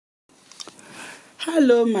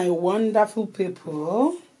Hello my wonderful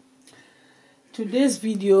people. Today's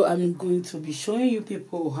video I'm going to be showing you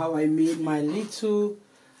people how I made my little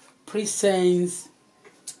presents,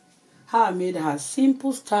 how I made her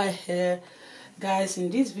simple style hair. Guys,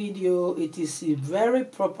 in this video it is a very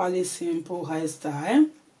properly simple hairstyle.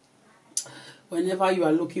 Whenever you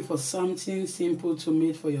are looking for something simple to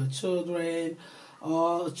make for your children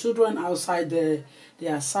or children outside there, they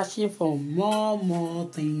are searching for more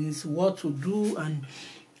things, what to do and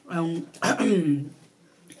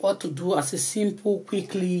what to do as a simple,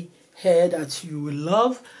 quickly hair that you will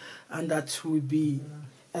love and that will be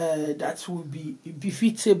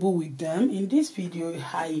befitable with them. In this video,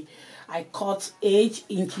 I cut 8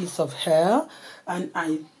 inches of hair and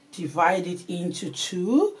I divide it into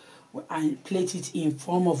 2 and plait it in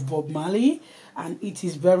form of Bob Marley, and it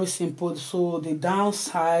is very simple. So the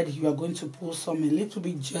downside, you are going to put a little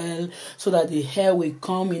bit gel so that the hair will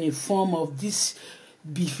come in a form of this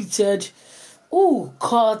befitted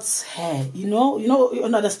cut hair. You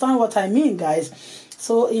understand what I mean, guys.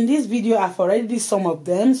 So in this video I've already did some of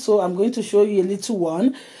them, so I'm going to show you a little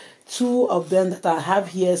one, 2 of them that I have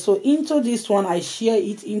here. So into this one I share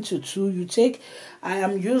it into 2.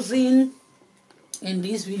 In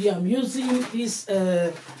this video I'm using this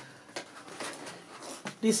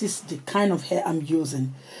this is the kind of hair I'm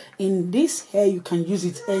using. In this hair you can use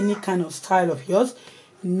it any kind of style of yours.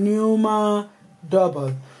 Numa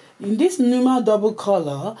double. In this Numa double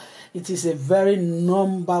color, it is a very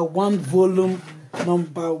 #1 volume,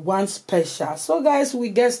 #1 special. So guys, we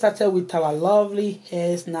get started with our lovely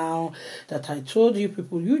hairs now that I told you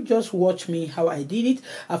people. You just watch me how I did it.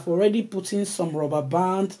 I've already put in some rubber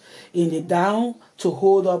band in the down to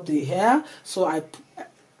hold up the hair. So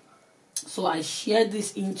I shared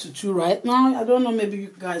this into 2 right now. I don't know, maybe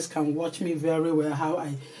you guys can watch me very well how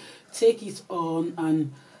I take it on.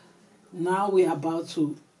 And now we're about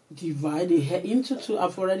to divide the hair into 2.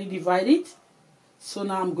 I've already divided, so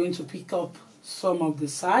now I'm going to pick up some of the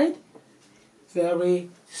side, very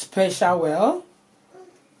special well.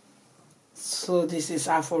 So this is,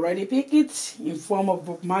 I've already picked it in form of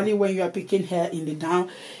Bob Marley. When you are picking hair in the down,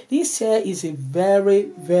 this hair is a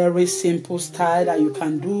very simple style that you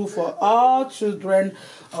can do for all children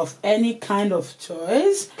of any kind of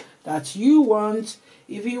choice that you want.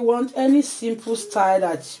 If you want any simple style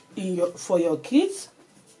that for your kids,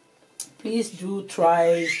 please do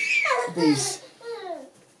try this.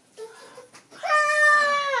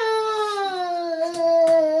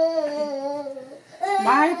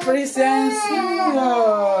 My presents.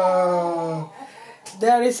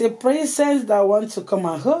 There is a princess that wants to come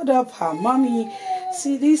and hold up her mommy.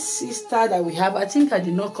 See this sister that we have. I think I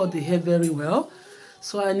did not cut the hair very well,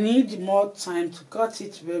 so I need more time to cut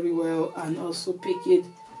it very well and also pick it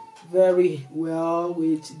very well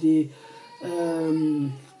with the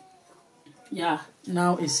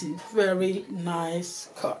now it's a very nice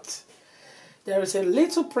cut. There is a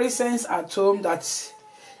little princess at home that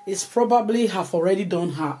is probably have already done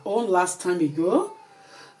her own last time ago,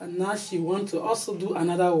 and now she wants to also do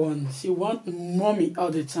another one. She wants mommy all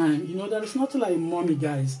the time. You know, there is nothing like mommy,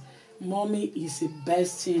 guys. Mommy is the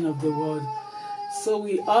best thing of the world. So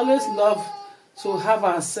we always love to have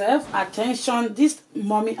ourselves attention. This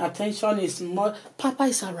mommy attention is more. Papa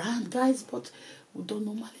is around, guys, but we don't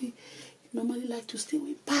normally like to stay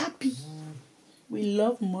with papi. We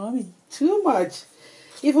love mommy too much.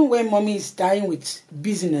 Even when mommy is dying with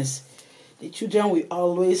business, the children will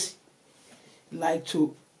always like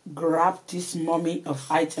to grab this mommy of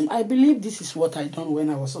item. I believe this is what I done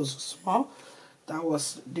when I was also small. That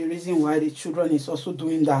was the reason why the children is also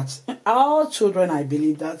doing that. All children, I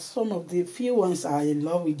believe that some of the few ones are in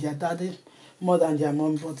love with their daddy more than their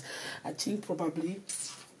mom, but I think probably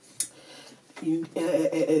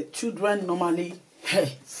children normally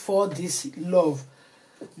for this love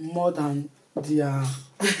more than their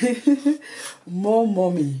more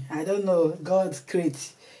mommy. I don't know. God's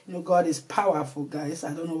great. You know, God is powerful, guys.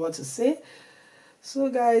 I don't know what to say. So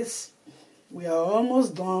guys, we are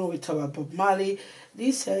almost done with our Bob Marley.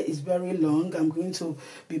 This hair is very long. I'm going to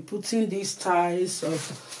be putting these ties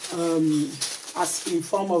of as in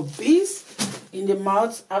form of beads in the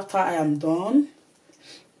mouth after I am done.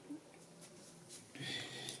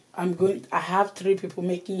 I have 3 people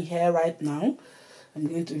making hair right now. I'm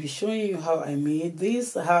going to be showing you how I made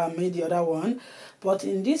this, how I made the other one. But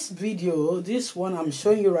in this video, this one I'm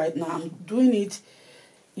showing you right now, I'm doing it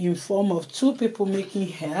in form of 2 people making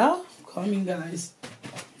hair. Coming, guys.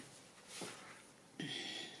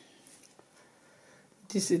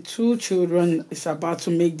 This is 2 children is about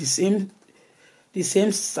to make the same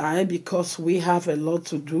style because we have a lot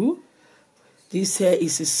to do. This hair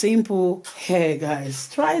is a simple hair, guys.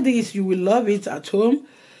 Try this. You will love it at home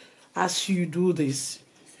as you do this.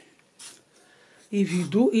 If you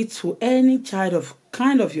do it to any child of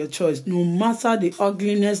kind of your choice, no matter the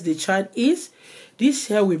ugliness the child is, this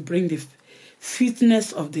hair will bring the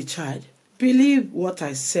fitness of the child. Believe what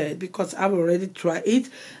I said, because I've already tried it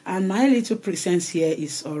and my little presence here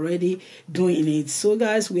is already doing it. So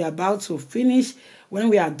guys, we are about to finish. When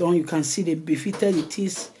we are done, you can see the befitted it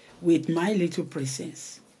is with my little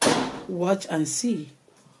presence. Watch and see.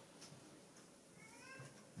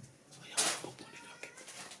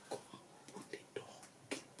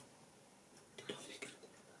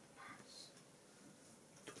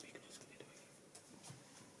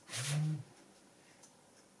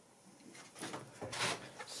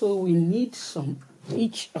 So we need some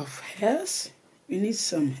each of hairs. We need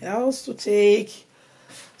some hairs to take.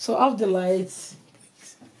 So off the lights.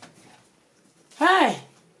 Hey,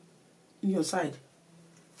 in your side.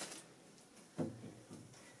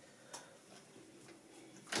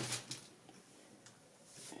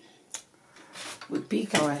 We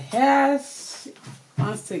pick our hairs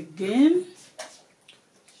once again.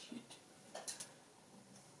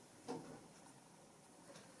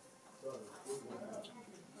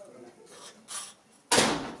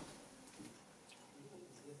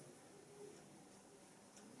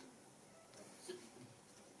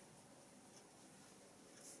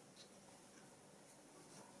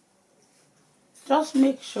 Just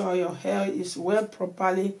make sure your hair is well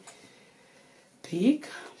properly picked,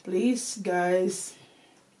 please, guys.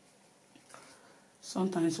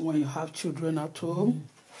 Sometimes when you have children at home,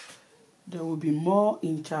 there will be more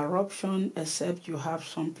interruption, except you have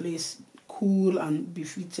some place cool and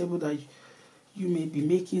befitable that you may be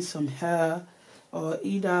making some hair, or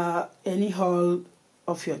either any haul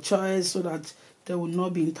of your choice, so that there will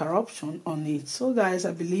not be interruption on it. So guys,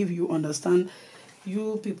 I believe you understand.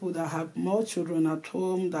 You people that have more children at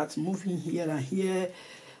home, that's moving here and here,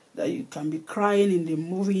 that you can be crying in the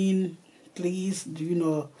moving, please, do you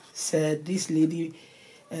know, said this lady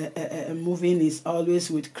moving is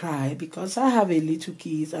always with cry, because I have a little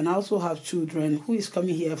kids and I also have children who is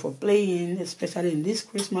coming here for playing, especially in this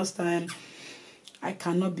Christmas time. I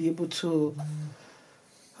cannot be able to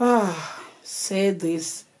say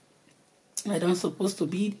this. I don't supposed to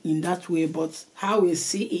be in that way, but how we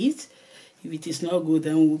see it, if it is not good,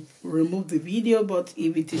 then we'll remove the video. But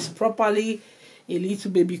if it is properly a little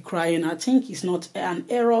baby crying, I think it's not an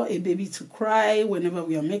error a baby to cry whenever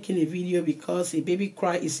we are making a video, because a baby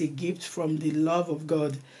cry is a gift from the love of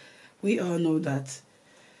God. We all know that.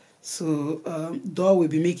 So dog will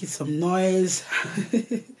be making some noise.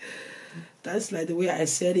 That's like the way I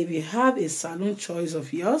said, if you have a salon, choice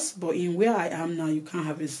of yours, but in where I am now, you can't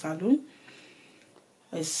have a salon,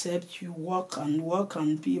 except you work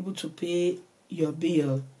and be able to pay your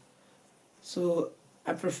bill. So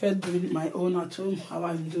I prefer doing my own at home, how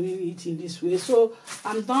I'm doing it in this way. So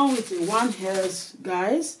I'm done with the one hairs,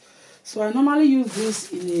 guys. So I normally use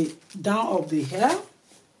this in the down of the hair.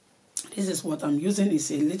 This is what I'm using.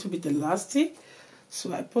 It's a little bit elastic.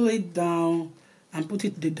 So I pull it down and put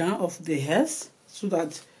it the down of the hairs so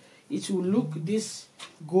that it will look this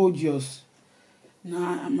gorgeous.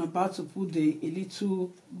 Now I'm about to put a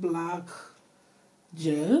little black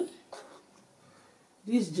gel.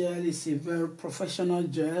 This gel is a very professional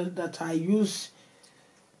gel that I use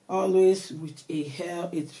always with a hair.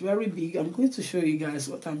 It's very big. I'm going to show you guys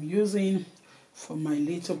what I'm using for my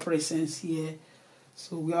little presence here.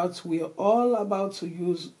 So what we are all about to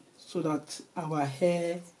use so that our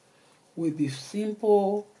hair will be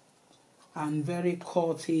simple and very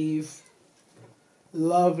curtive,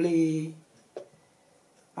 lovely,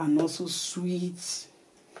 and also sweetness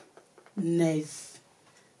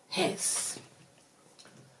hairs.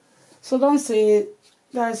 So don't say,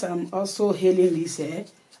 guys, I'm also healing this hair.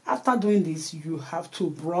 After doing this, you have to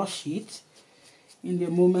brush it. In the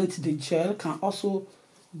moment, the gel can also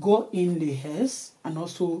go in the hairs and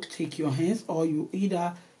also take your hands, or you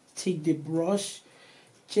either take the brush,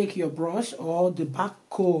 take your brush or the back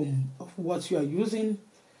comb of what you are using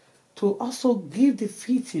to also give the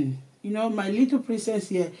fitting. You know, my little princess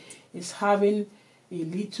here is having a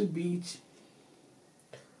little bit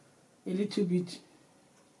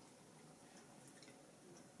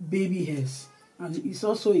baby hairs, and it's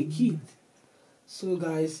also a kid. So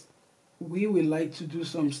guys, we will like to do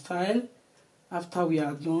some style after we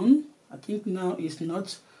are done. I think now it's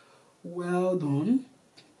not well done,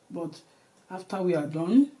 but after we are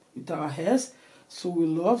done with our hairs, so we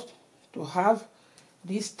love to have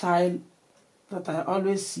this style that I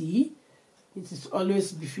always see. It is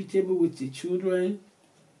always befitable with the children.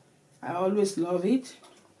 I always love it.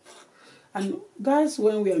 And guys,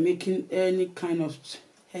 when we are making any kind of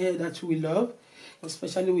hair that we love,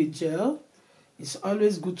 especially with gel, it's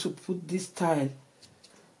always good to put this style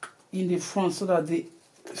in the front so that the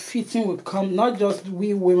fitting will come. Not just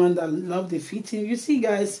we women that love the fitting. You see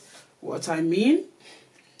guys what I mean?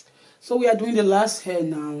 So we are doing the last hair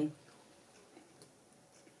now.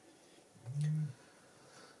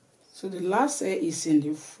 So the last hair is in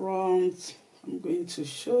the front. I'm going to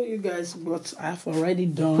show you guys what I've already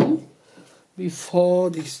done before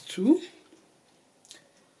these two.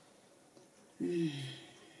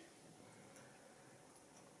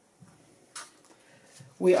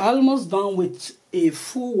 We're almost done with a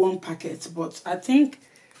full one packet, but I think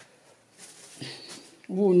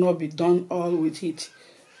we will not be done all with it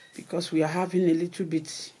because we are having a little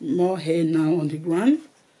bit more hair now on the ground.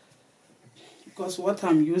 Because what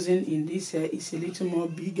I'm using in this hair is a little more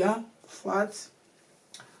bigger, fat.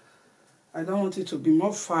 I don't want it to be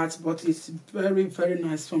more fat, but it's very, very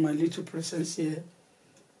nice for my little presence here.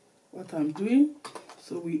 What I'm doing.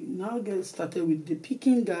 So we now get started with the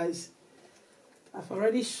picking, guys. I've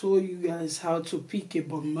already showed you guys how to pick a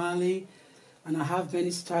Bob Marley, and I have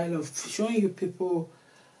many styles of showing you people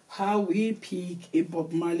how we pick a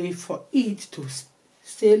Bob Marley for it to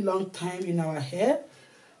stay long time in our hair.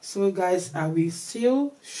 So guys, I will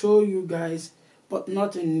still show you guys, but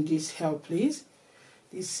not in this hair, please.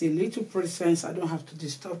 This is a little presence. I don't have to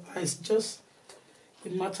disturb her. It's just a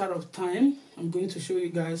matter of time. I'm going to show you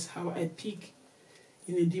guys how I pick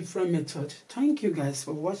in a different method. Thank you guys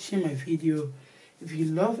for watching my video. If you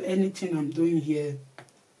love anything I'm doing here,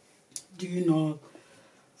 do not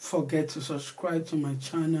forget to subscribe to my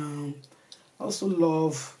channel. Also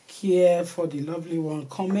love, care for the lovely one.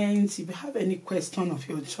 Comment if you have any question of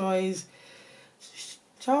your choice.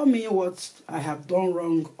 Tell me what I have done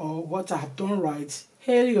wrong or what I have done right.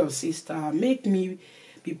 Hail your sister. Make me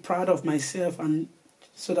be proud of myself, and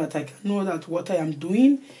so that I can know that what I am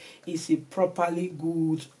doing is properly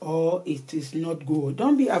good or it is not good.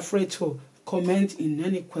 Don't be afraid to comment in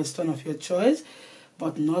any question of your choice,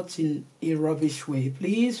 but not in a rubbish way.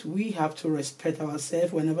 Please, we have to respect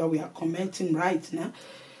ourselves whenever we are commenting right now.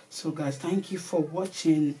 So guys, thank you for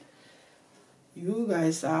watching. You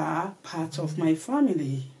guys are part of my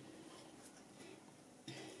family.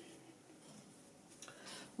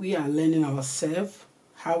 We are learning ourselves,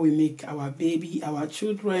 how we make our baby, our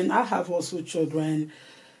children. I have also children.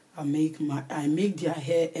 I make their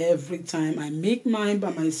hair every time. I make mine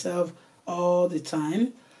by myself all the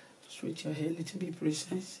time. Straight your hair a little bit,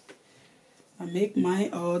 princess. I make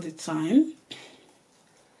mine all the time,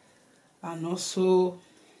 and also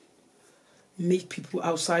make people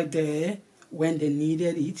outside there when they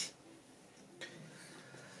needed it.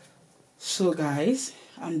 So guys,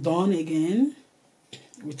 I'm done again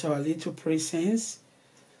with our little presents.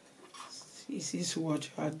 This is what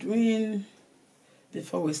you are doing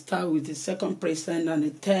before we start with the second present and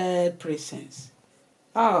the third present.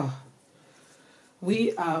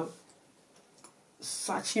 We are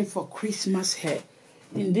searching for Christmas hair.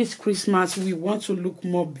 In this Christmas, we want to look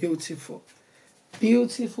more beautiful.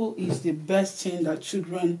 Beautiful is the best thing that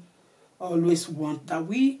children always want, that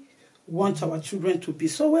we want our children to be.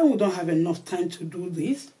 So when we don't have enough time to do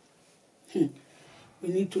this, we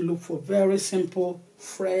need to look for very simple,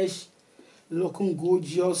 fresh, looking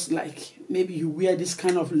gorgeous, like maybe you wear this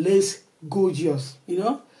kind of lace, gorgeous, you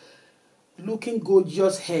know, looking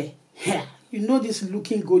gorgeous hair. You know this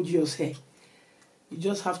looking gorgeous hair. You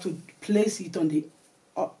just have to place it on the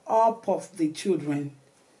up of the children.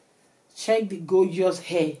 Check the gorgeous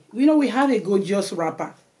hair. You know we have a gorgeous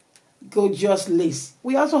wrapper, gorgeous lace.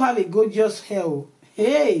 We also have a gorgeous hair.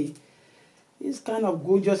 Hey, this kind of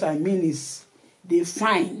gorgeous, I mean, is they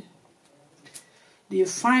fine. The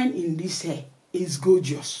fine in this hair is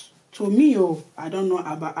gorgeous. To me, I don't know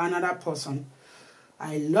about another person.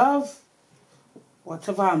 I love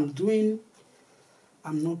whatever I'm doing.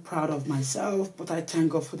 I'm not proud of myself, but I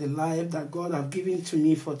thank God for the life that God has given to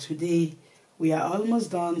me for today. We are almost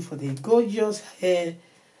done for the gorgeous hair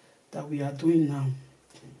that we are doing now.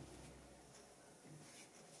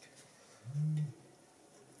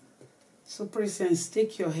 So presence,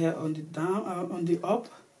 take your hair on the down, on the up.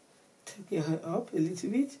 Take your hair up a little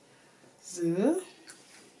bit. So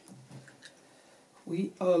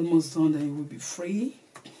we almost done, and it will be free,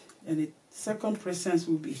 and the second presence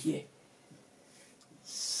will be here.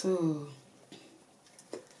 So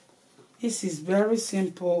this is very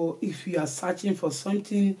simple. If you are searching for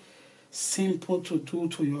something simple to do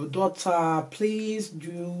to your daughter, please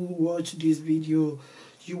do watch this video.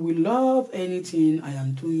 You will love anything I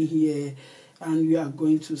am doing here, and you are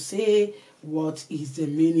going to say, what is the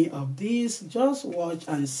meaning of this. Just watch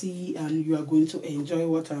and see, and you are going to enjoy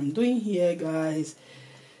what I'm doing here, guys.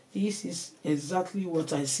 This is exactly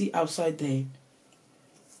what I see outside there.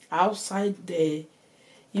 Outside there.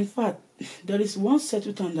 In fact, there is one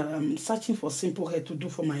settle down that I'm searching for simple hair to do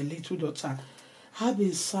for my little daughter. I've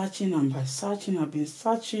been searching, and by searching, I've been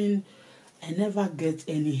searching. I never get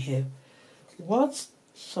any help. What's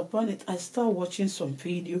upon it? I start watching some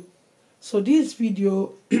video. So this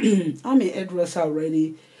video, I'm a hairdresser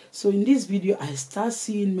already. So in this video, I start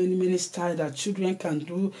seeing many styles that children can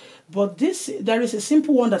do. But there is a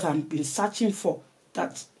simple one that I've been searching for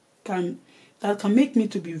that can make me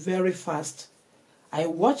to be very fast. I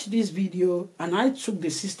watched this video and I took the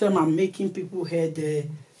system I'm making people hair there.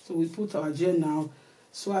 So we put our gel now.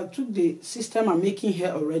 So I took the system I'm making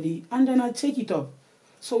hair already, and then I take it up.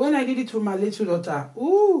 So when I did it with my little daughter,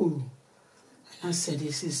 ooh, and I said,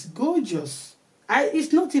 this is gorgeous.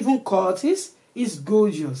 It's not even cut, it's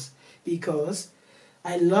gorgeous, because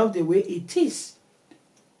I love the way it is.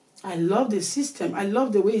 I love the system. I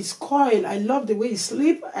love the way it's coiled. I love the way it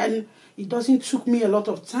sleeps, and it doesn't took me a lot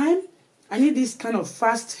of time. I need this kind of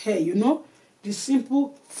fast hair, you know, the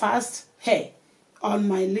simple, fast hair on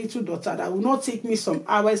my little daughter that will not take me some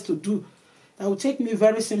hours to do. That will take me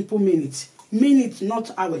very simple minutes. Minutes,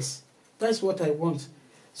 not hours. That's what I want.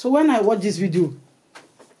 So when I watch this video,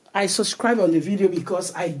 I subscribe on the video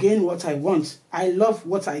because I gain what I want. I love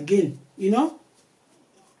what I gain, you know.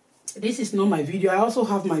 This is not my video. I also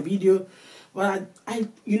have my video. But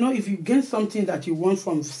you know, if you gain something that you want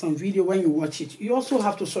from some video when you watch it, you also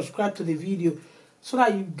have to subscribe to the video so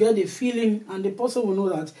that you get a feeling, and the person will know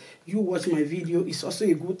that you watch my video is also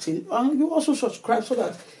a good thing. And you also subscribe so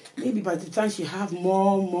that maybe by the time she have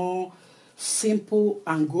more simple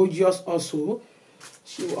and gorgeous also,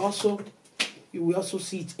 you will also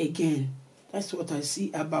see it again. That's what I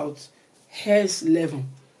see about Hairstyle.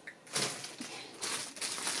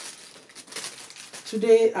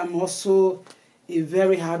 Today, I'm also a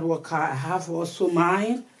very hard worker. I have also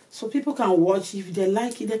mine. So people can watch. If they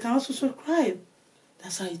like it, they can also subscribe.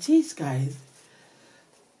 That's how it is, guys.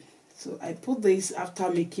 So I put this after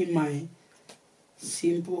making my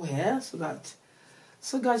simple hair.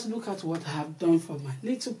 So guys, look at what I have done for my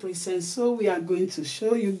little princess. So we are going to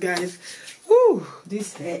show you guys. Ooh,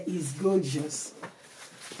 this hair is gorgeous.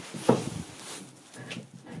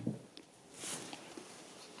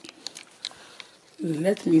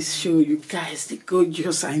 Let me show you guys the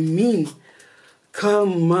gorgeous I mean.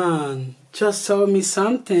 Come on, just tell me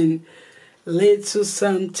something. Little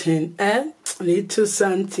something, little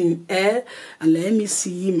something, and let me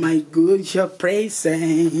see my gorgeous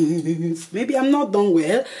presence. Maybe I'm not done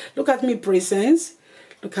well. Look at me presence.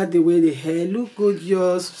 Look at the way the hair look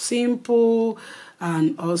gorgeous, simple,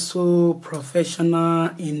 and also professional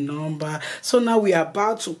in number. So now we are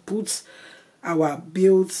about to put our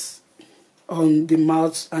builds on the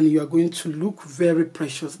mouth, and you are going to look very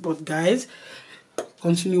precious. But guys,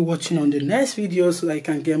 continue watching on the next video so that I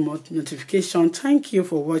can get more notification. Thank you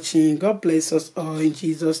for watching. God bless us all in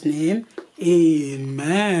Jesus' name.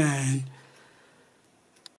 Amen.